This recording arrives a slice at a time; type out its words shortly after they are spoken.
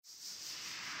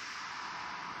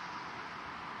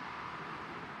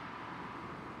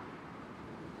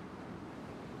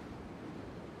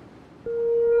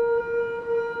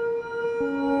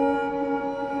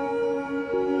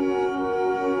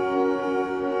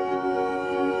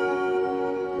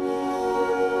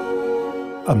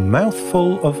A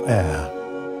Mouthful of Air,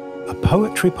 a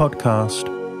poetry podcast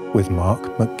with Mark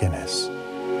McGuinness.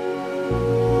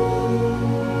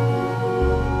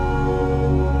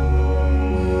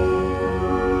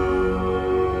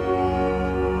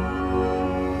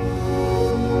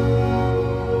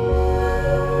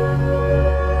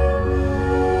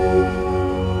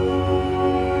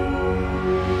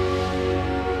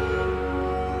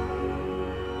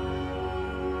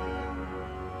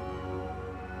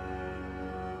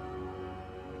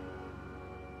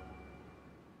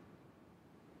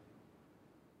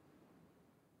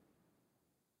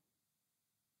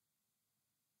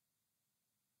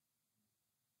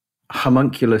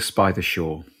 Homunculus by the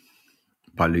Shore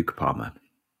by Luke Palmer.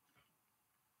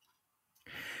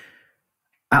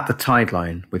 At the tide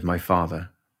line with my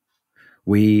father,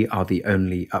 we are the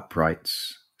only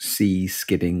uprights, sea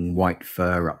skidding white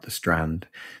fur up the strand,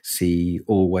 sea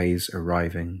always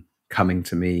arriving, coming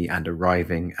to me and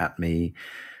arriving at me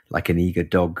like an eager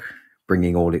dog,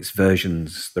 bringing all its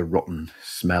versions, the rotten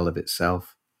smell of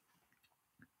itself.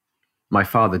 My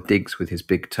father digs with his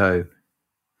big toe.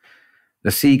 The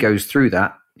sea goes through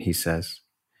that, he says.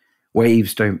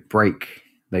 Waves don't break,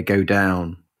 they go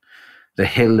down. The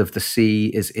hill of the sea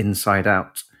is inside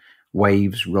out.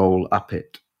 Waves roll up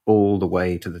it all the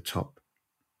way to the top.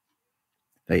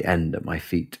 They end at my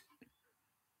feet.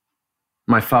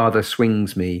 My father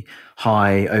swings me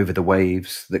high over the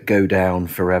waves that go down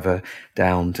forever,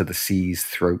 down to the sea's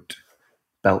throat,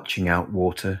 belching out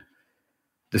water.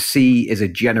 The sea is a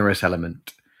generous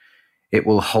element. It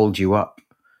will hold you up.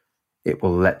 It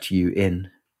will let you in.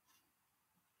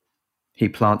 He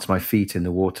plants my feet in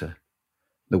the water.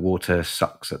 The water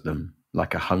sucks at them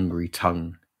like a hungry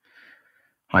tongue.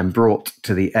 I'm brought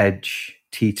to the edge,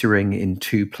 teetering in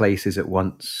two places at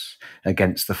once,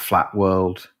 against the flat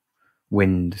world.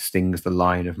 Wind stings the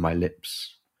line of my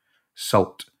lips.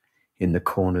 Salt in the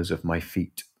corners of my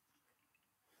feet.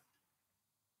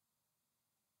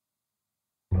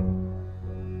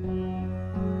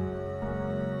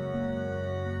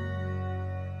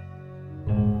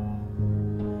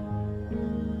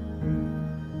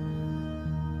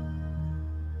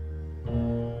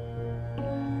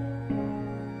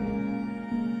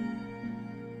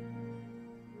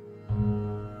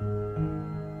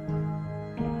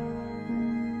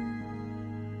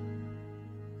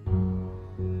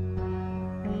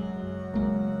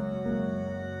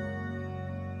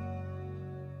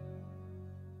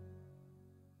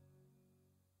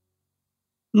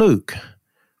 Luke,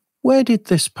 where did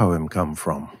this poem come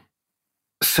from?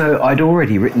 So I'd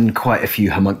already written quite a few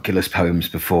homunculus poems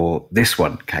before this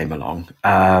one came along.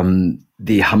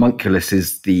 The homunculus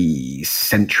is the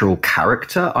central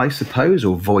character, I suppose,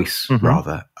 or voice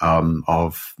rather,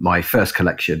 of my first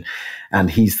collection. And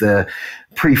he's the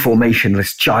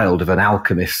pre-formationalist child of an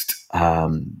alchemist,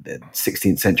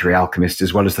 16th century alchemist,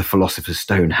 as well as the philosopher's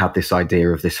stone, had this idea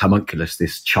of this homunculus,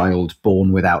 this child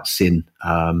born without sin,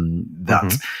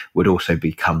 that would also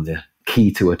become the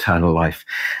key to eternal life.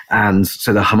 And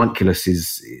so the homunculus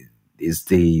is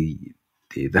the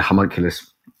homunculus.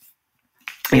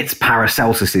 It's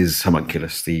Paracelsus's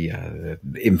homunculus, the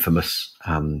infamous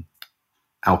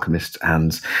alchemist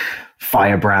and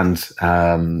firebrand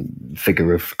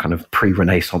figure of kind of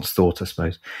pre-Renaissance thought, I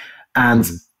suppose. And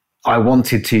I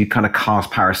wanted to kind of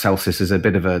cast Paracelsus as a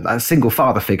bit of a single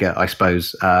father figure, I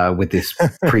suppose, with this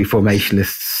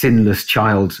pre-formationalist, sinless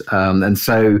child. And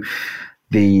so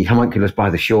the Homunculus by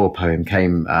the Shore poem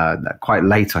came quite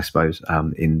late, I suppose,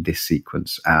 in this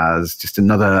sequence, as just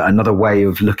another way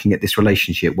of looking at this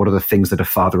relationship. What are the things that a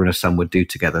father and a son would do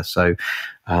together? So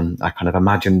I kind of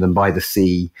imagined them by the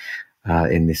sea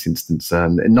in this instance.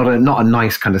 Not a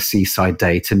nice kind of seaside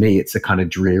day. To me, it's a kind of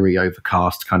dreary,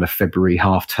 overcast kind of February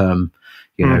half term,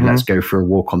 let's go for a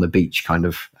walk on the beach kind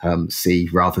of sea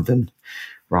rather than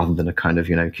a kind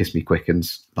of, kiss me quick and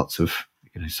lots of,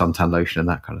 suntan lotion and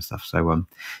that kind of stuff. So,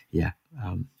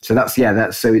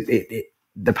 so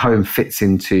the poem fits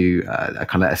into a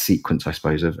kind of a sequence, I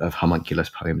suppose, of homunculus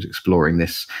poems exploring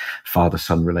this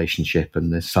father-son relationship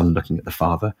and the son looking at the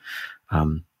father,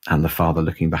 and the father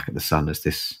looking back at the son as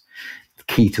this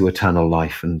key to eternal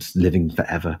life and living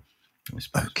forever, I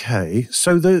suppose. Okay,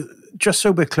 so just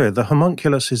so we're clear, the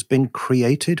homunculus has been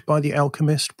created by the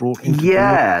alchemist, brought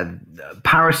into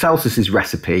Paracelsus's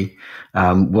recipe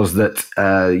was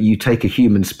that you take a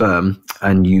human sperm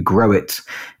and you grow it.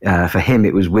 For him,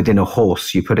 it was within a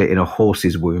horse. You put it in a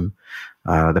horse's womb.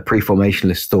 The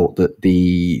pre-formationalists thought that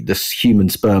this human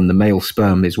sperm, the male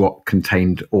sperm, is what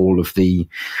contained all of the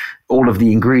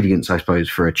ingredients, I suppose,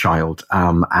 for a child.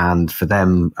 And for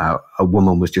them, a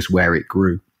woman was just where it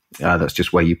grew. That's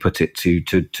just where you put it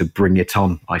to bring it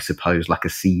on, I suppose, like a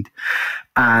seed.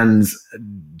 And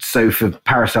so for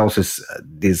Paracelsus,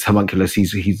 his homunculus,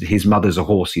 his mother's a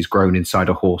horse. He's grown inside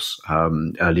a horse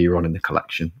earlier on in the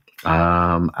collection.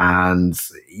 And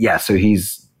yeah, so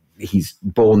he's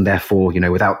born, therefore,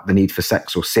 without the need for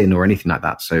sex or sin or anything like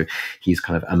that. So he's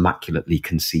kind of immaculately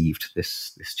conceived,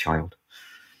 this child.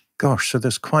 Gosh, so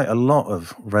there's quite a lot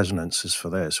of resonances for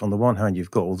this. On the one hand,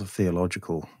 you've got all the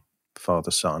theological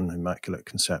father-son, immaculate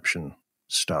conception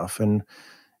stuff, and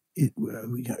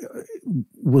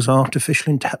was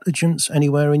artificial intelligence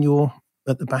anywhere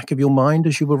at the back of your mind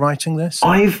as you were writing this?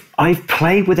 I've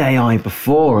played with AI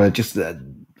before.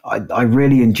 I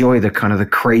really enjoy the kind of the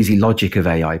crazy logic of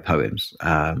AI poems.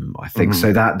 I think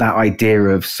so that idea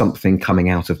of something coming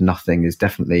out of nothing is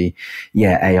definitely,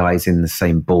 AI is in the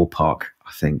same ballpark,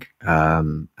 I think.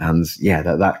 And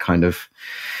that kind of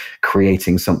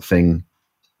creating something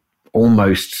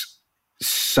almost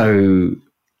so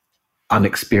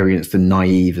unexperienced and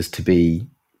naive as to be.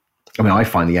 I mean, I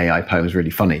find the AI poems really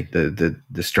funny. The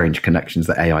strange connections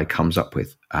that AI comes up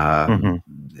with,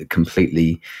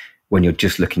 completely, when you're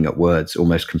just looking at words,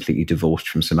 almost completely divorced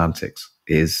from semantics,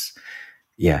 is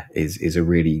a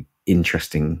really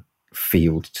interesting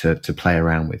field to play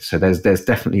around with. So there's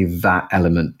definitely that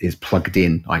element is plugged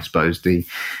in, I suppose. The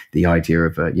idea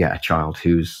of a child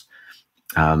who's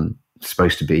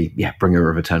supposed to be bringer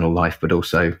of eternal life, but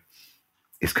also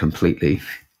is completely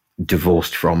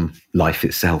divorced from life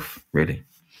itself, really.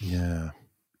 Yeah.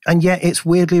 And yet it's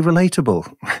weirdly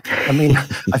relatable. I mean,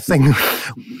 I think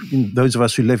those of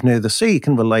us who live near the sea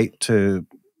can relate to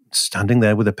standing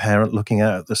there with a parent looking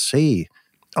out at the sea.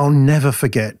 I'll never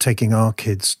forget taking our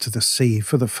kids to the sea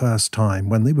for the first time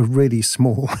when they were really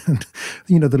small. And,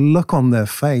 the look on their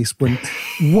face when,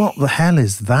 what the hell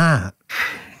is that?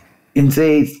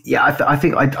 Indeed. Yeah, I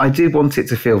think I do want it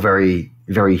to feel very,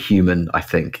 very human, I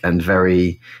think, and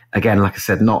very, again, like I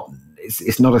said,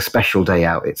 it's not a special day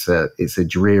out. It's a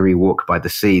dreary walk by the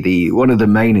sea. One of the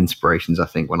main inspirations, I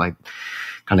think, when I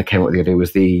kind of came up with the idea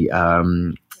was the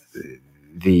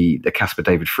Caspar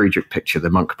David Friedrich picture, The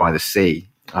Monk by the Sea,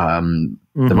 The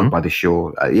Monk by the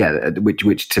Shore.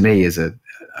 Which to me is a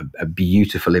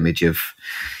beautiful image of,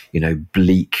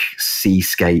 bleak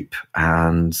seascape,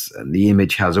 and the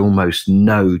image has almost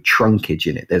no trunkage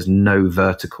in it. There's no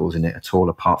verticals in it at all,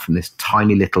 apart from this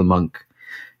tiny little monk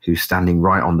who's standing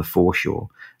right on the foreshore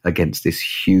against this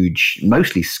huge,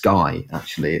 mostly sky,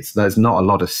 actually. There's not a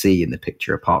lot of sea in the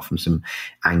picture, apart from some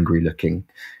angry-looking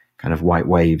kind of white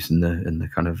waves and the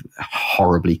kind of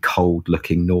horribly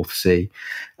cold-looking North Sea.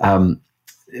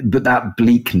 But that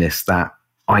bleakness, that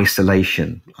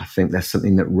isolation, I think there's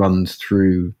something that runs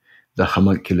through the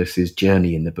homunculus's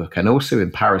journey in the book, and also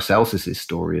in Paracelsus's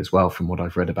story as well, from what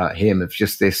I've read about him, of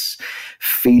just this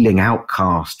feeling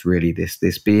outcast, really,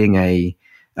 this being a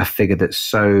figure that's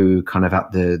so kind of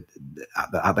at the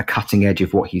cutting edge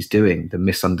of what he's doing, the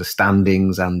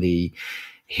misunderstandings and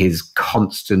his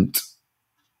constant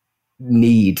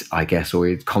need, I guess,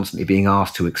 or constantly being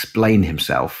asked to explain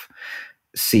himself,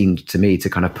 seemed to me to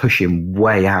kind of push him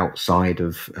way outside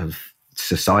of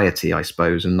society, I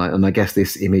suppose. And I guess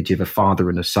this image of a father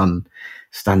and a son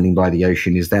standing by the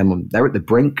ocean is them. They're at the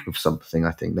brink of something,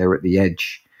 I think. They're at the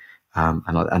edge.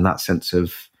 And that sense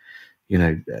of,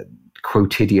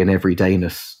 quotidian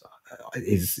everydayness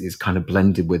is kind of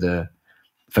blended with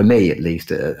for me at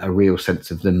least, a real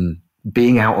sense of them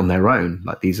being out on their own.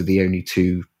 Like, these are the only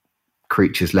two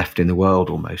creatures left in the world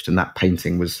almost. And that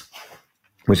painting was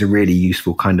a really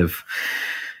useful kind of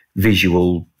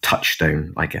visual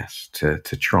touchstone, I guess, to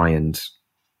try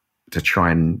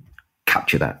and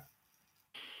capture that.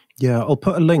 Yeah, I'll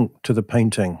put a link to the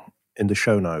painting in the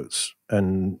show notes.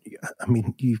 And I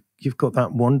mean, you've got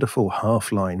that wonderful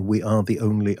half line, "We are the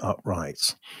only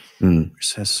uprights," which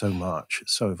says so much.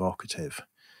 It's so evocative.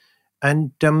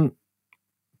 And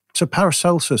so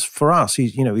Paracelsus, for us,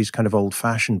 he's kind of old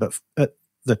fashioned, but at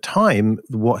the time,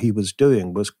 what he was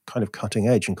doing was kind of cutting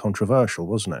edge and controversial,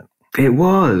 wasn't it? It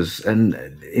was. And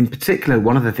in particular,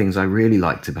 one of the things I really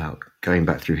liked about going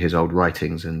back through his old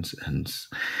writings and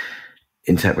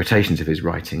interpretations of his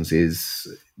writings is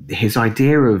his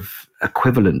idea of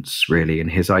equivalence, really,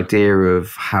 and his idea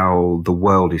of how the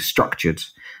world is structured,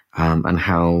 and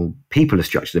how people are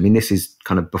structured. I mean, this is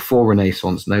kind of before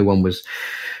Renaissance. No one was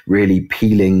really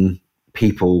peeling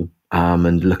people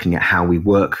and looking at how we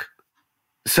work.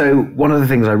 So one of the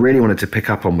things I really wanted to pick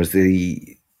up on was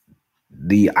the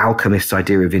alchemist's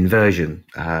idea of inversion,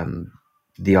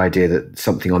 the idea that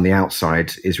something on the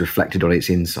outside is reflected on its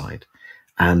inside.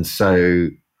 And so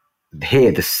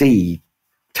here, the sea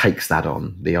takes that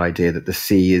on, the idea that the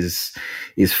sea is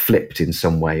flipped in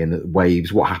some way, and that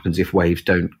waves, what happens if waves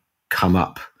don't come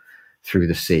up through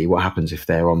the sea? What happens if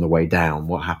they're on the way down?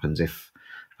 What happens if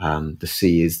the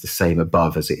sea is the same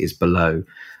above as it is below?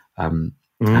 And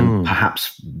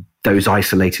perhaps those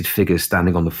isolated figures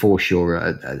standing on the foreshore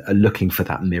are looking for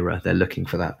that mirror. They're looking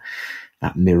for that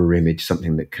mirror image,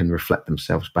 something that can reflect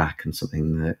themselves back, and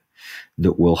something that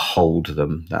will hold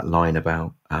them. That line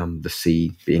about the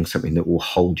sea being something that will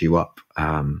hold you up.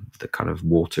 The kind of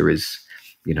water is,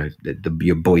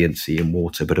 your buoyancy in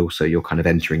water, but also you're kind of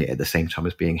entering it at the same time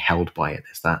as being held by it.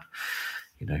 There's that,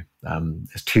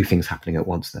 there's two things happening at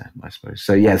once there, I suppose.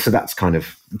 So yeah, so that's kind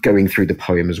of going through the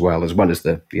poem as well as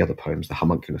the other poems, the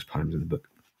homunculus poems in the book.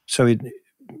 So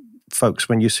folks,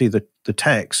 when you see the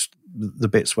text, the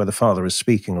bits where the father is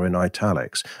speaking are in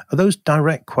italics. Are those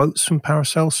direct quotes from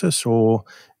Paracelsus, or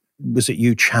was it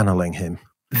you channeling him?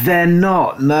 They're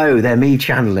not. No, they're me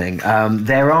channeling.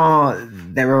 There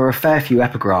are a fair few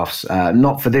epigraphs,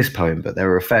 not for this poem, but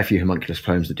there are a fair few homunculus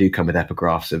poems that do come with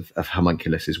epigraphs of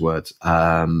Homunculus's words.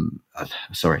 There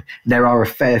are a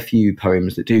fair few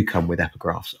poems that do come with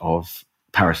epigraphs of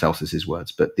Paracelsus's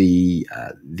words, but the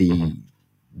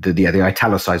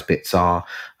italicized bits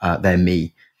they're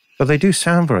me. But they do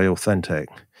sound very authentic.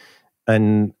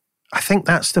 And I think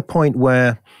that's the point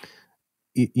where,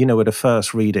 at a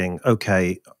first reading,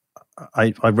 okay,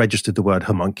 I registered the word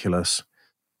homunculus,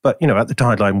 but, at the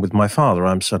timeline with my father,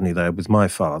 I'm suddenly there with my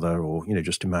father, or,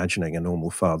 just imagining a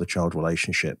normal father-child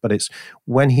relationship. But it's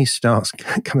when he starts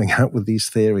coming out with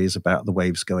these theories about the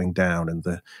waves going down and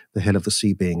the hill of the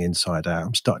sea being inside out,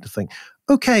 I'm starting to think,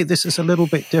 okay, this is a little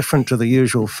bit different to the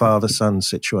usual father-son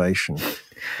situation.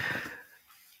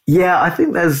 Yeah, I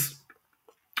think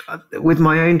with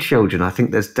my own children, I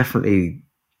think there's definitely,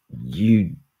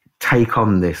 you take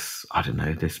on this, I don't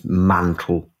know, this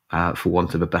mantle, for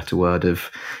want of a better word, of,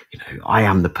 I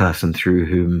am the person through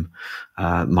whom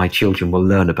my children will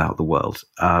learn about the world.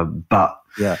 But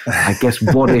yeah. I guess,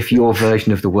 what if your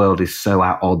version of the world is so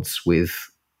at odds with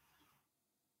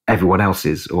everyone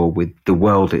else's, or with the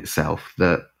world itself,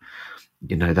 that,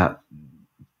 that,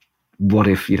 what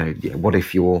if your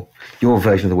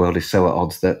version of the world is so at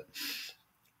odds that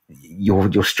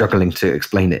you're struggling to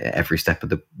explain it at every step of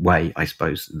the way, I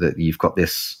suppose, that you've got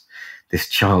this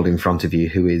child in front of you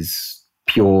who is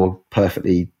pure,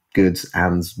 perfectly good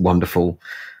and wonderful,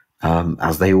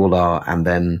 as they all are, and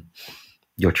then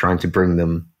you're trying to bring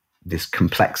them this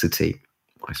complexity,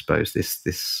 I suppose,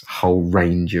 this whole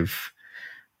range of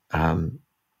the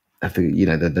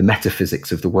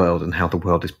metaphysics of the world and how the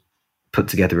world is put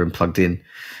together and plugged in.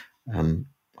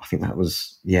 I think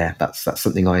that's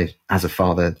something I, as a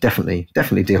father, definitely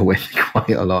deal with quite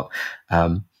a lot.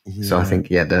 So I think,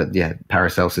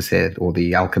 Paracelsus here, or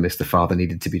the alchemist, the father,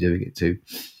 needed to be doing it too.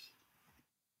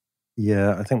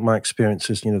 Yeah, I think my experience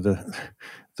is,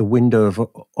 the window of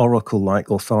oracle-like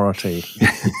authority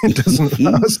it doesn't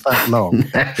last that long.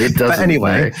 It doesn't. But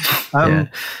anyway,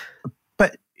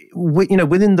 but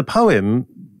within the poem,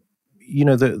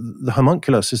 the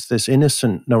homunculus is this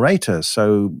innocent narrator.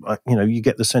 So, you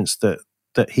get the sense that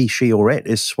he, she, or it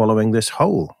is swallowing this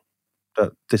whole.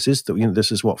 That this is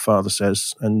this is what Father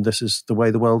says, and this is the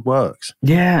way the world works.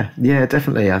 Yeah,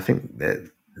 definitely. I think that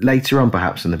later on,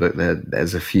 perhaps in the book,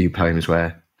 there's a few poems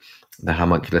where the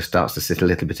homunculus starts to sit a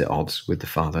little bit at odds with the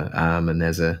Father, and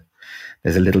there's a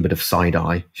little bit of side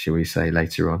eye, shall we say,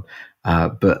 later on.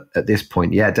 But at this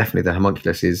point, definitely the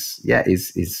homunculus is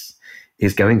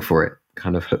going for it,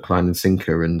 kind of hook, line, and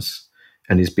sinker, and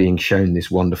is being shown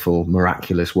this wonderful,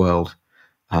 miraculous world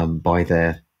by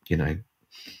their,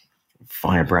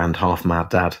 firebrand, half-mad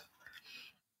dad.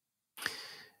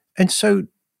 And so,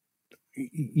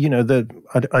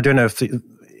 I don't know if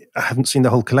I haven't seen the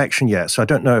whole collection yet, so I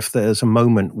don't know if there's a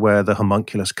moment where the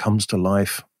homunculus comes to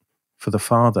life for the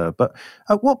father. But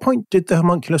at what point did the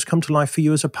homunculus come to life for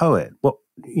you as a poet? What,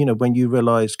 when you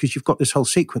realized, because you've got this whole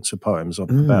sequence of poems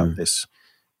about this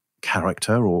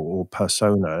character or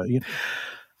persona.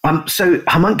 So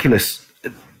homunculus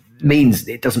means,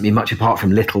 it doesn't mean much apart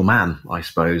from little man, I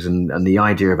suppose, and the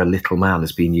idea of a little man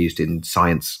has been used in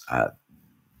science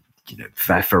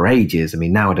for ages. I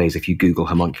mean, nowadays, if you Google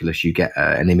homunculus, you get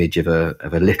an image of a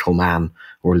little man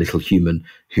or a little human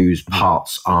whose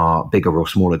parts are bigger or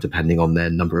smaller depending on their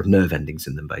number of nerve endings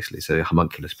in them, basically. So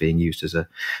homunculus being used as a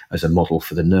model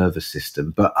for the nervous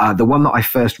system. But the one that I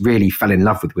first really fell in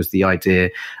love with was the idea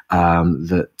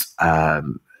of a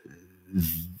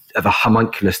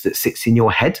homunculus that sits in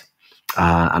your head.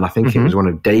 And I think it was one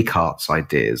of Descartes'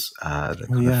 ideas, the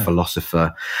kind of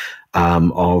philosopher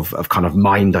of kind of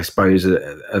mind, I suppose,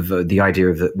 of the idea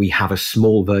of that we have a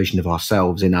small version of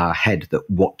ourselves in our head that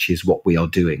watches what we are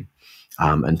doing.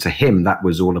 And to him, that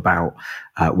was all about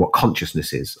what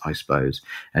consciousness is, I suppose.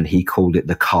 And he called it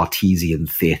the Cartesian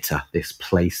theatre, this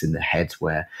place in the head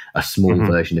where a small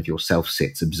version of yourself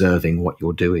sits observing what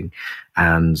you're doing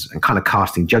and kind of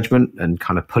casting judgment and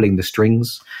kind of pulling the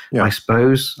strings, I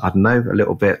suppose. I don't know, a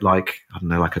little bit like,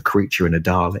 like a creature in a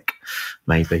Dalek,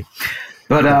 maybe.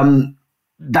 But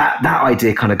that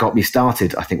idea kind of got me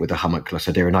started, I think, with the homunculus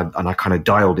idea. And I kind of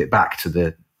dialed it back to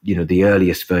the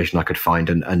earliest version I could find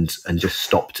and just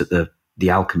stopped at the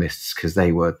alchemists because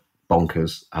they were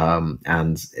bonkers.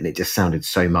 And it just sounded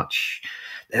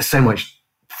there's so much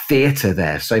theatre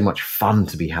there, so much fun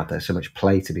to be had there, so much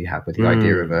play to be had with the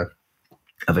idea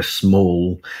of a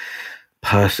small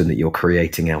person that you're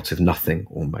creating out of nothing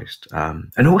almost.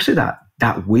 And also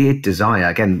that weird desire,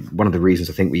 again, one of the reasons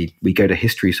I think we go to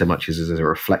history so much is as a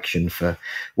reflection for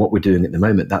what we're doing at the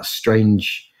moment, that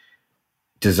strange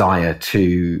desire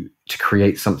to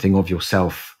create something of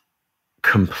yourself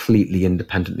completely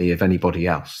independently of anybody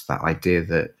else. That idea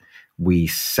that we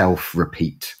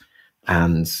self-repeat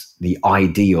and the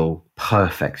ideal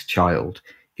perfect child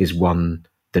is one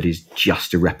that is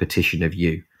just a repetition of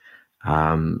you,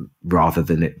 rather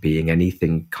than it being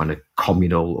anything kind of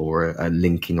communal or a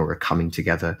linking or a coming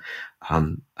together.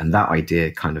 And that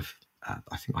idea kind of,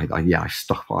 I think I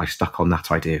stuck on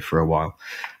that idea for a while,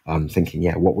 thinking,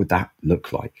 what would that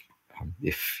look like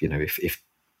if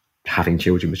having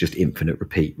children was just infinite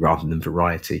repeat rather than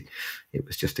variety? It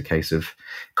was just a case of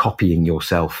copying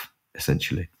yourself,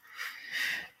 essentially.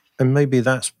 And maybe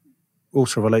that's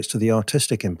also relates to the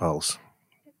artistic impulse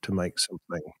to make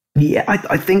something. Yeah,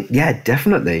 I think,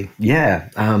 definitely. Yeah.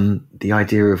 The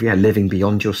idea of, living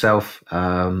beyond yourself.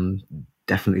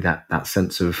 Definitely that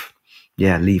sense of,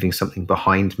 leaving something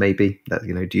behind, maybe. That,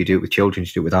 do you do it with children? Do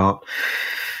you do it with art?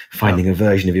 Finding a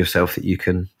version of yourself that you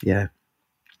can,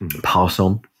 pass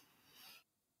on.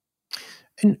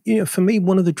 And, for me,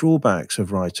 one of the drawbacks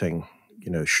of writing,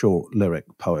 short lyric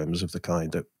poems of the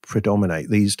kind that predominate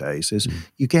these days is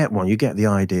you get the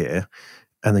idea,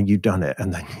 and then you've done it,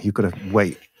 and then you've got to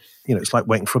wait. It's like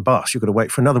waiting for a bus. You've got to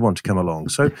wait for another one to come along.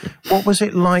 So what was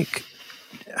it like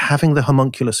having the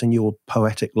homunculus in your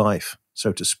poetic life,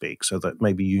 so to speak, so that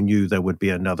maybe you knew there would be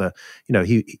another,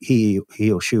 he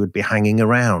or she would be hanging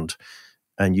around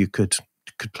and you could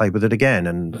play with it again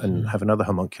and have another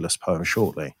homunculus poem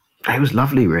shortly? It was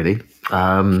lovely, really.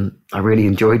 I really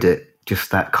enjoyed it.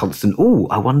 Just that constant,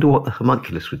 I wonder what the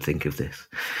homunculus would think of this.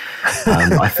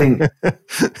 I think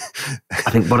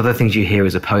one of the things you hear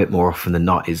as a poet more often than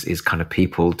not is kind of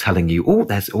people telling you,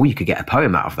 you could get a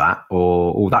poem out of that,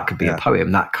 or that could be a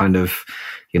poem. That kind of,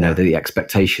 the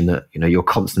expectation that, you're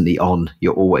constantly on,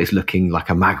 you're always looking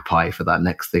like a magpie for that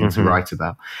next thing to write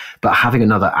about. But having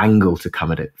another angle to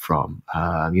come at it from,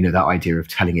 that idea of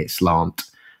telling it slant,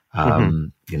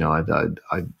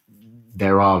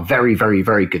 there are very, very,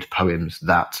 very good poems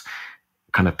that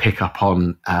kind of pick up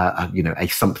on, a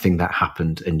something that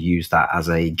happened and use that as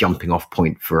a jumping off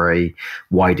point for a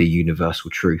wider universal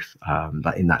truth,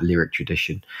 that in that lyric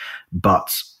tradition.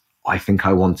 But I think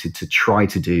I wanted to try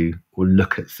to do or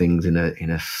look at things in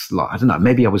a slight, I don't know,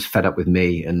 maybe I was fed up with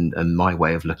me and my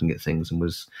way of looking at things and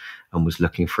was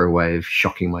looking for a way of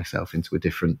shocking myself into a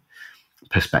different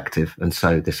perspective. And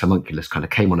so this homunculus kind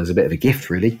of came on as a bit of a gift,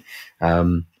 really.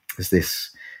 As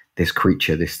this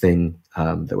creature, this thing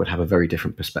that would have a very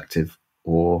different perspective,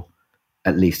 or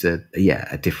at least a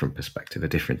different perspective, a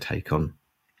different take on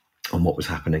what was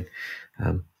happening.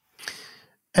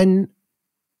 And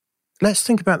let's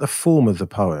think about the form of the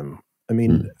poem. I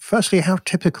mean, firstly, how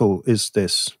typical is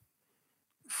this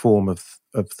form of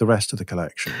the rest of the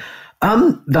collection?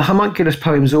 The homunculus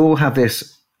poems all have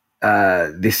this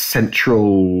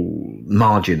central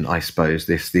margin, I suppose,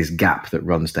 this gap that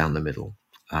runs down the middle.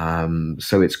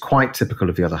 So it's quite typical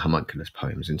of the other homunculus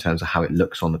poems in terms of how it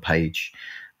looks on the page.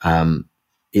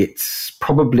 It's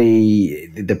probably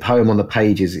the poem on the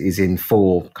page is in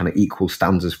 4 kind of equal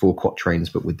stanzas, 4 quatrains,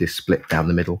 but with this split down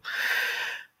the middle.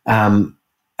 And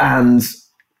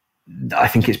I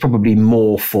think it's probably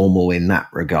more formal in that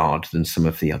regard than some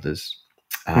of the others.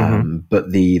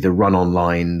 But the run-on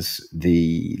lines,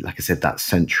 like I said, that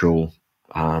central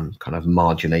kind of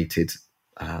marginated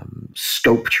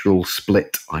sculptural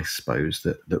split, I suppose,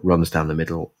 that runs down the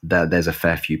middle. There's a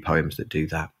fair few poems that do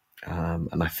that.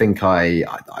 And I think I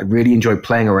really enjoyed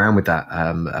playing around with that.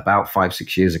 About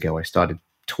 5-6 years ago, I started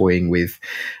toying with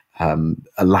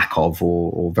a lack of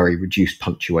or very reduced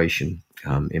punctuation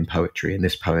in poetry, and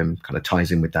this poem kind of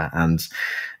ties in with that, and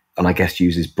I guess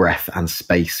uses breath and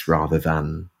space rather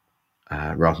than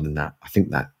that. I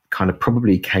think that kind of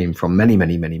probably came from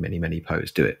many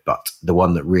poets do it, but the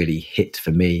one that really hit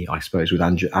for me, I suppose, with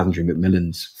Andrew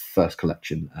Macmillan's first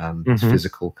collection, his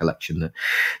physical collection,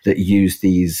 that used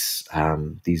these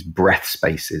breath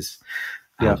spaces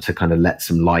to kind of let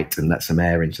some light and let some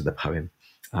air into the poem.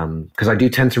 Because I do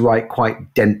tend to write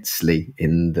quite densely,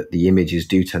 in that the images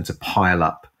do tend to pile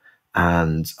up,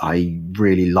 and I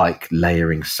really like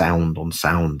layering sound on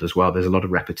sound as well. There's a lot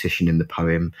of repetition in the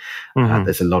poem.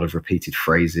 There's a lot of repeated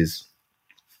phrases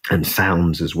and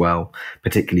sounds as well,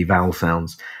 particularly vowel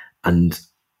sounds. And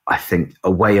I think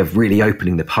a way of really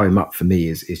opening the poem up for me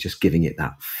is just giving it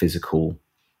that physical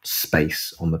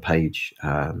space on the page,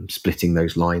 splitting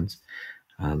those lines,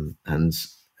 and kind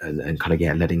of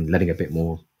letting a bit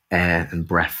more air and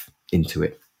breath into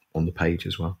it on the page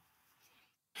as well.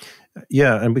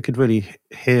 Yeah, and we could really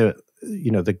hear,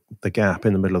 the gap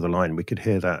in the middle of the line. We could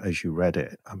hear that as you read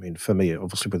it. I mean, for me,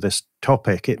 obviously, with this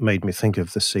topic, it made me think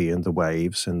of the sea and the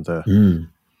waves and the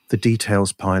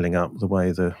details piling up, the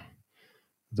way the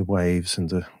waves and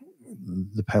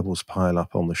the pebbles pile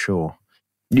up on the shore.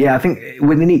 Yeah, I think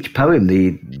within each poem,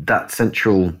 that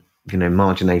central,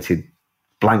 marginated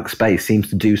blank space seems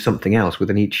to do something else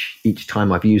within each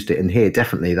time I've used it. And here,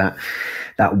 definitely that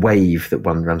wave that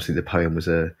runs through the poem was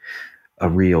a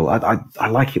real. I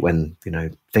like it when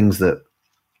things that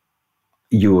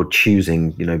you're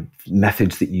choosing,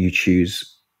 methods that you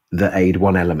choose that aid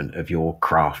one element of your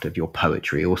craft, of your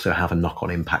poetry, also have a knock-on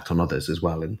impact on others as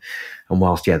well. And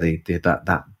whilst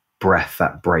that breath,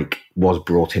 that break was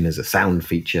brought in as a sound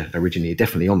feature originally,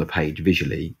 definitely on the page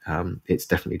visually, it's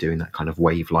definitely doing that kind of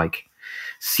wave-like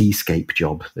seascape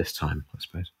job this time, I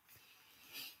suppose.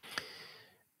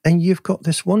 And you've got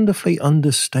this wonderfully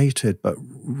understated but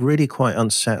really quite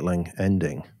unsettling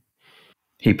ending.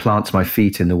 He plants my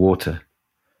feet in the water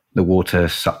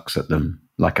sucks at them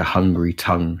like a hungry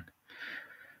tongue.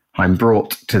 I'm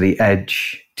brought to the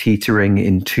edge, teetering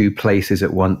in two places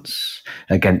at once,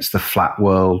 against the flat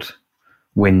world.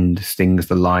 Wind stings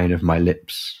the line of my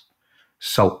lips,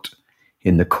 salt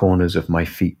in the corners of my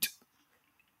feet.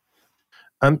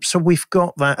 So we've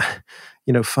got that,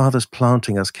 Father's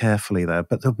planting us carefully there,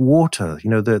 but the water,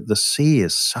 the sea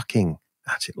is sucking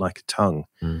at it like a tongue.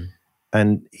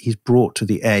 And he's brought to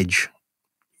the edge.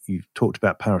 You talked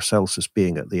about Paracelsus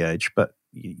being at the edge, but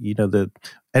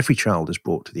every child is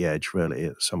brought to the edge really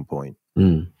at some point.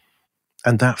 And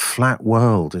that flat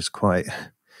world is quite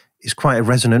a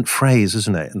resonant phrase,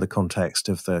 isn't it, in the context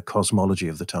of the cosmology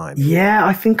of the time? Yeah,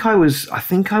 I think I was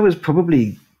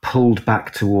probably pulled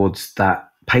back towards that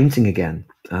painting again,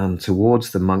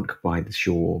 towards the monk by the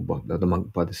shore, the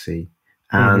monk by the sea,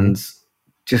 and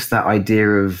just that idea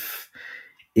of,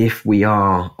 if we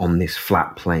are on this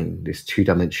flat plane, this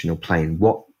two-dimensional plane,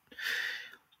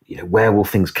 where will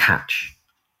things catch?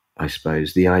 I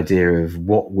suppose the idea of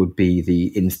what would be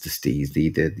the interstices,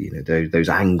 those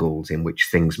angles in which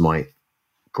things might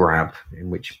grab, in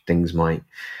which things might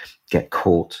get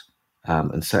caught,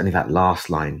 and certainly that last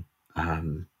line.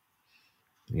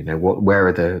 Where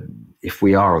are if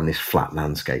we are on this flat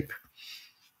landscape?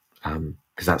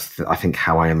 Because that's I think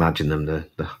how I imagine them,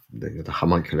 the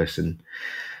homunculus and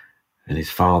his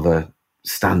father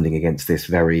standing against this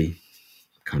very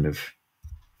kind of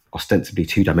ostensibly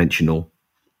two-dimensional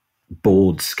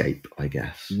boardscape, I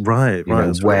guess. Right.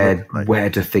 Where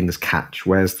do things catch?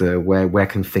 Where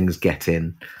can things get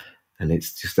in? And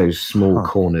it's just those small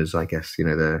corners, I guess.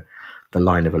 The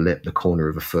line of a lip, the corner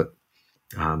of a foot.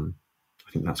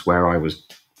 I think that's where I was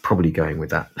probably going with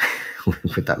that,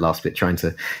 with that last bit, trying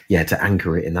to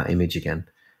anchor it in that image again.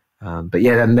 But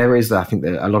yeah, and there is, I think,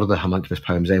 a lot of the homunculus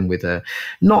poems end with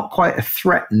not quite a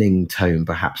threatening tone,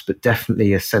 perhaps, but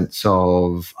definitely a sense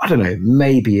of, I don't know,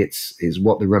 maybe it's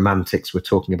what the Romantics were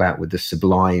talking about with the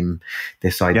sublime,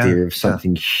 this idea of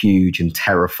something huge and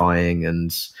terrifying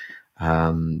and,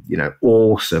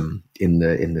 awesome in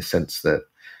the sense that,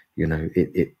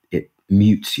 it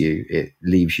mutes you, it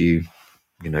leaves you,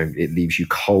 it leaves you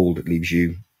cold, it leaves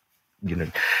you,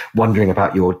 wondering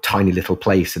about your tiny little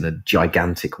place in a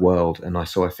gigantic world. And I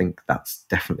think that's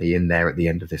definitely in there at the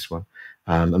end of this one.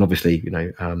 And obviously,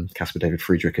 Caspar David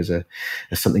Friedrich as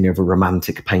something of a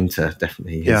romantic painter,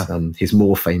 definitely. His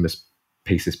more famous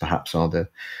pieces perhaps are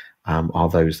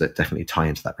those that definitely tie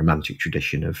into that romantic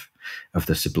tradition of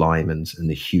the sublime and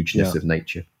the hugeness of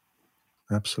nature.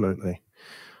 Absolutely.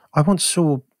 I once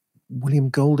saw William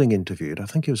Golding interviewed. I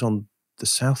think it was on the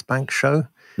South Bank show.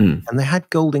 And they had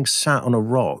Golding sat on a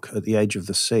rock at the edge of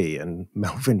the sea, and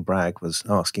Melvyn Bragg was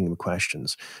asking him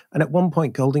questions. And at one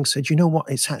point, Golding said, "You know what?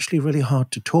 It's actually really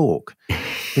hard to talk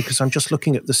because I'm just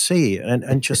looking at the sea,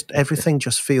 and just everything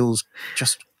just feels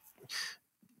just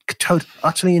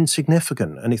utterly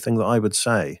insignificant, anything that I would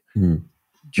say,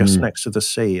 just next to the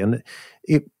sea." And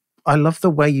I love the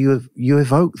way you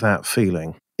evoke that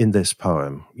feeling in this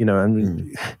poem,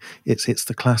 and it's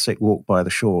the classic walk by the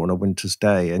shore on a winter's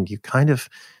day, and you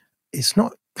it's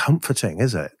not comforting,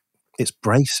 is it? It's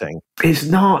bracing. It's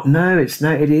not. No, it's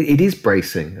no. It is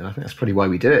bracing, and I think that's probably why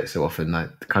we do it so often. Like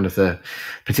kind of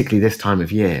particularly this time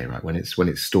of year, right, when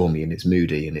it's stormy and it's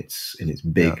moody and it's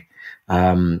big,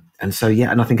 and so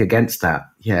and I think against that,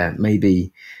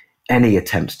 maybe any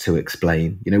attempt to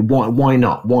explain, why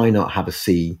not have a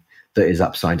sea that is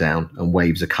upside down and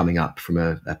waves are coming up from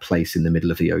a place in the middle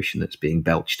of the ocean that's being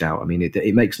belched out. I mean,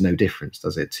 it makes no difference,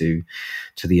 does it, to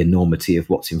the enormity of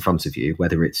what's in front of you,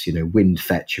 whether it's, wind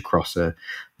fetch across a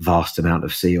vast amount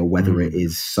of sea, or whether it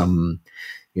is some,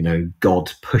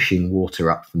 God pushing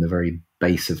water up from the very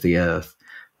base of the earth.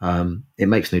 It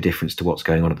makes no difference to what's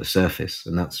going on at the surface.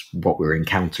 And that's what we're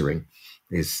encountering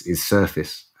is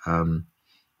surface. And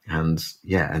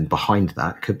behind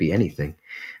that could be anything,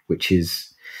 which is,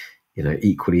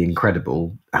 equally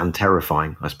incredible and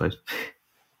terrifying, I suppose.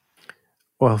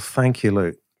 Well, thank you,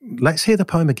 Luke. Let's hear the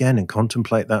poem again and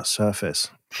contemplate that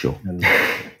surface. Sure.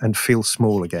 And feel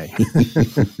small again.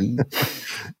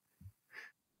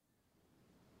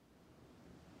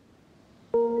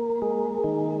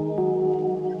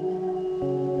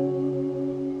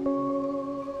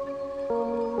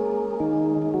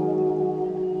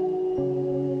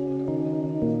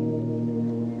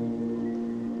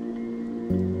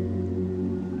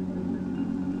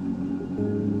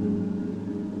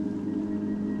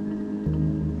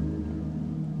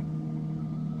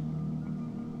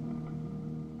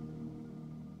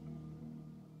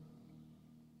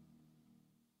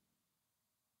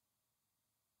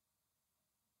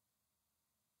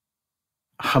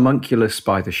 Homunculus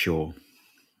by the Shore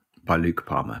by Luke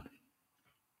Palmer.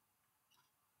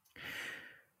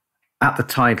 At the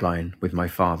tide line with my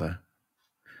father,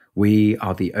 we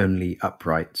are the only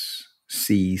uprights,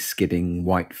 sea skidding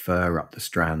white fur up the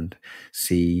strand,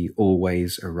 sea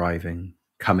always arriving,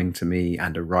 coming to me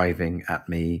and arriving at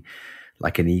me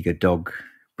like an eager dog,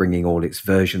 bringing all its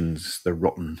versions, the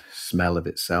rotten smell of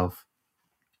itself.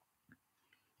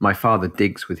 My father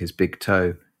digs with his big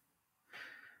toe.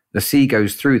 The sea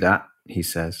goes through that, he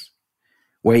says.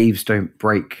 Waves don't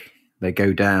break, they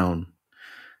go down.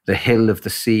 The hill of the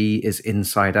sea is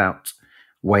inside out.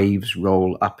 Waves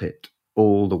roll up it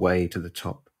all the way to the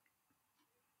top.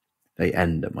 They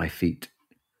end at my feet.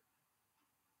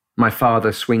 My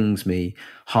father swings me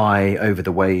high over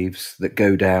the waves that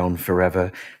go down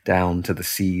forever, down to the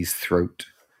sea's throat,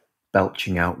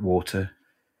 belching out water.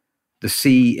 The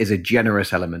sea is a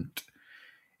generous element.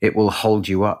 It will hold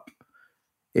you up.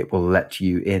 It will let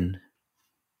you in.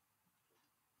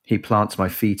 He plants my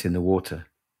feet in the water.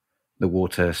 The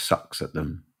water sucks at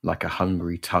them like a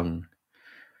hungry tongue.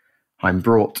 I'm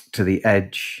brought to the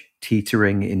edge,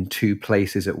 teetering in two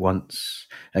places at once,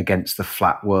 against the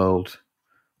flat world.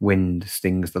 Wind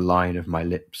stings the line of my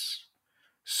lips.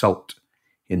 Salt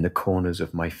in the corners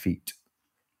of my feet.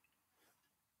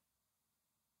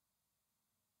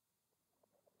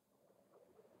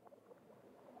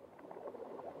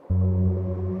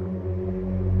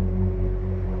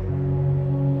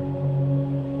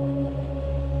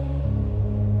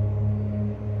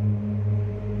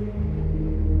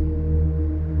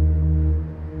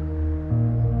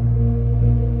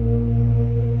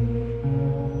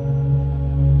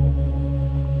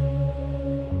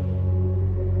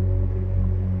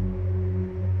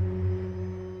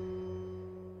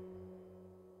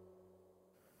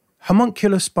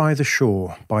 Homunculus by the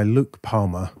Shore by Luke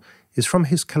Palmer is from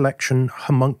his collection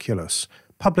Homunculus,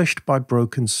 published by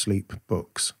Broken Sleep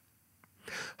Books.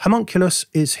 Homunculus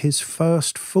is his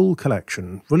first full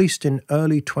collection, released in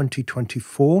early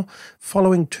 2024,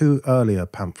 following two earlier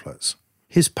pamphlets.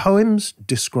 His poems,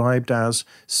 described as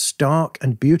stark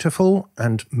and beautiful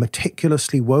and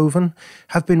meticulously woven,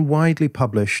 have been widely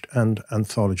published and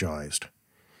anthologized.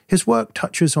 His work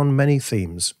touches on many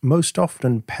themes, most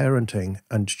often parenting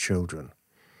and children.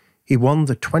 He won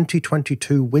the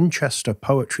 2022 Winchester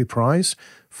Poetry Prize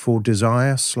for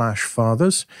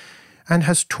Desire/Fathers and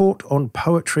has taught on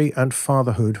poetry and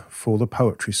fatherhood for the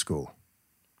Poetry School.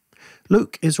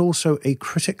 Luke is also a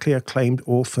critically acclaimed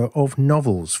author of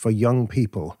novels for young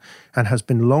people and has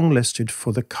been long-listed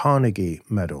for the Carnegie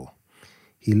Medal.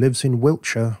 He lives in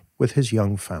Wiltshire with his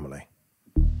young family.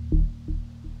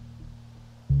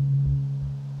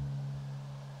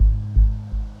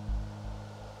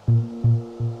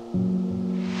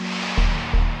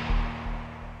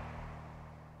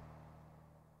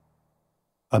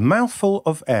 A Mouthful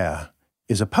of Air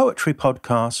is a poetry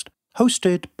podcast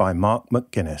hosted by Mark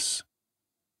McGuinness.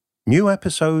 New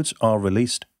episodes are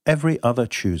released every other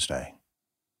Tuesday.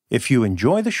 If you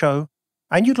enjoy the show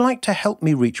and you'd like to help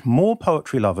me reach more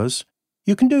poetry lovers,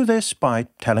 you can do this by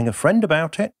telling a friend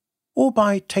about it or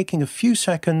by taking a few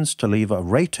seconds to leave a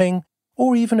rating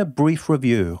or even a brief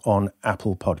review on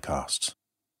Apple Podcasts.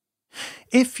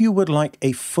 If you would like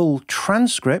a full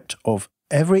transcript of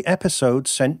every episode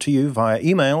sent to you via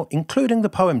email, including the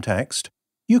poem text,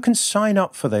 you can sign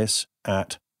up for this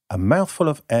at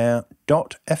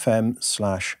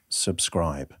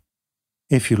amouthfulofair.fm/subscribe.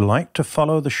 If you'd like to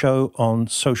follow the show on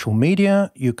social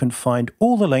media, you can find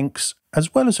all the links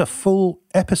as well as a full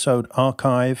episode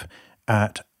archive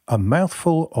at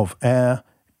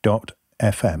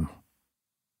amouthfulofair.fm.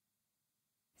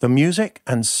 The music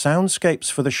and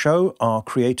soundscapes for the show are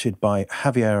created by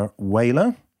Javier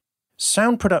Whaler.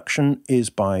 Sound production is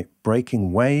by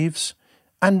Breaking Waves,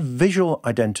 and visual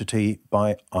identity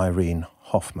by Irene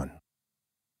Hoffman.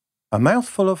 A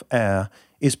Mouthful of Air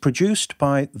is produced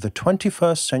by the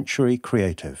 21st Century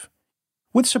Creative,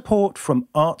 with support from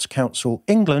Arts Council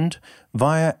England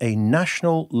via a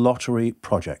National Lottery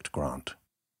Project grant.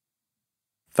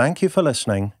 Thank you for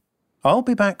listening. I'll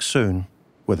be back soon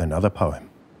with another poem.